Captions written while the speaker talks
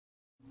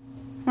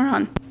We're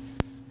on.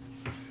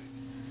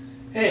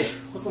 Hey,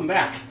 welcome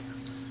back.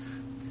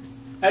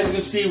 As you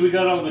can see, we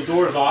got all the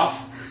doors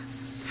off.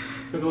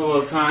 Took a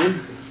little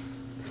time.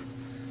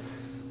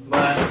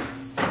 But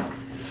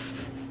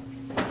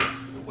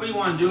what you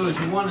want to do is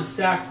you want to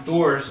stack the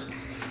doors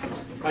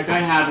like I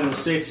have in a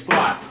safe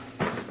spot.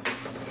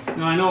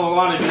 Now I know a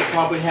lot of you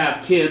probably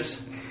have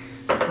kids,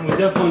 and we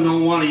definitely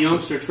don't want a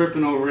youngster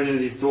tripping over any of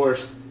these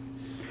doors,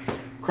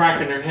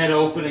 cracking their head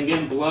open and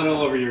getting blood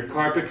all over your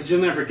carpet, because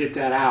you'll never get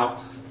that out.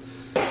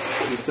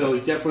 And so you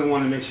definitely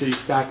want to make sure you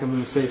stack them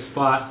in a safe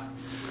spot.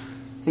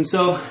 And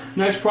so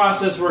next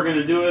process we're going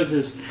to do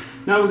is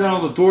now we got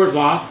all the doors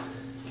off,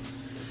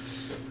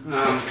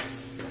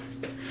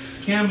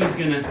 Cam is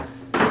going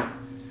to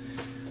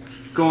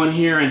go in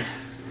here and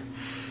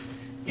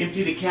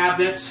empty the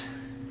cabinets,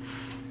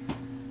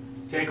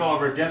 take all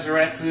of our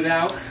Deseret food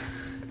out,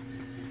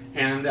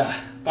 and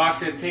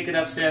box it, take it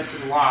upstairs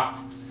to the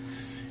loft.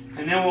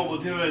 And then what we'll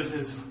do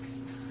is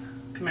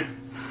come here,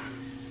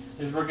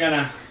 is we're going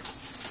to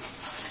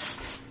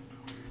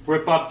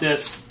rip up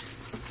this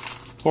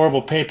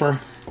horrible paper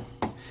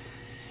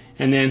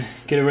and then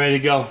get it ready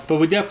to go. But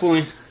we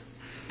definitely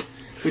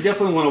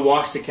want to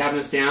wash the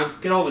cabinets down,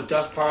 get all the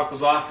dust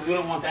particles off, because we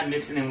don't want that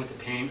mixing in with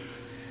the paint.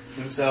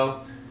 And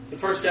so the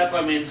first step,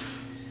 I mean,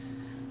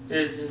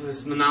 it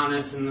was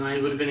monotonous, and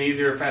it would have been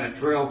easier if I had a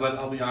drill, but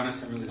I'll be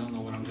honest, I really don't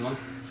know what I'm doing.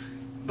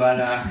 But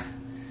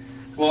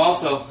well,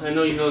 also, I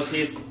know you notice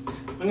these,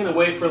 I'm going to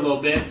wait for a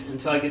little bit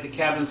until I get the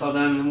cabinets all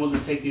done, and then we'll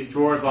just take these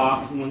drawers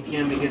off, and when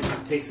Cam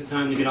takes the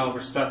time to get all of her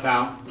stuff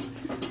out,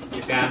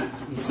 like that.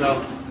 And so,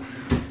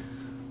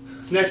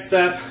 next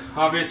step,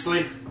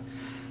 obviously,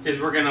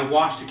 is we're going to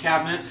wash the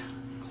cabinets,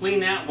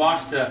 clean that,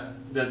 wash the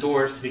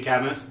doors to the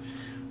cabinets.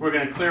 We're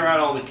going to clear out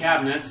all the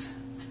cabinets,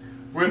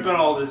 rip out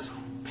all this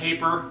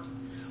paper,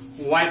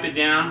 wipe it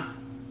down,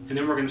 and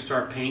then we're going to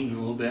start painting a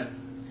little bit.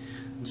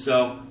 And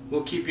so,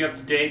 we'll keep you up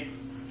to date.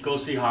 Go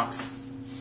Seahawks.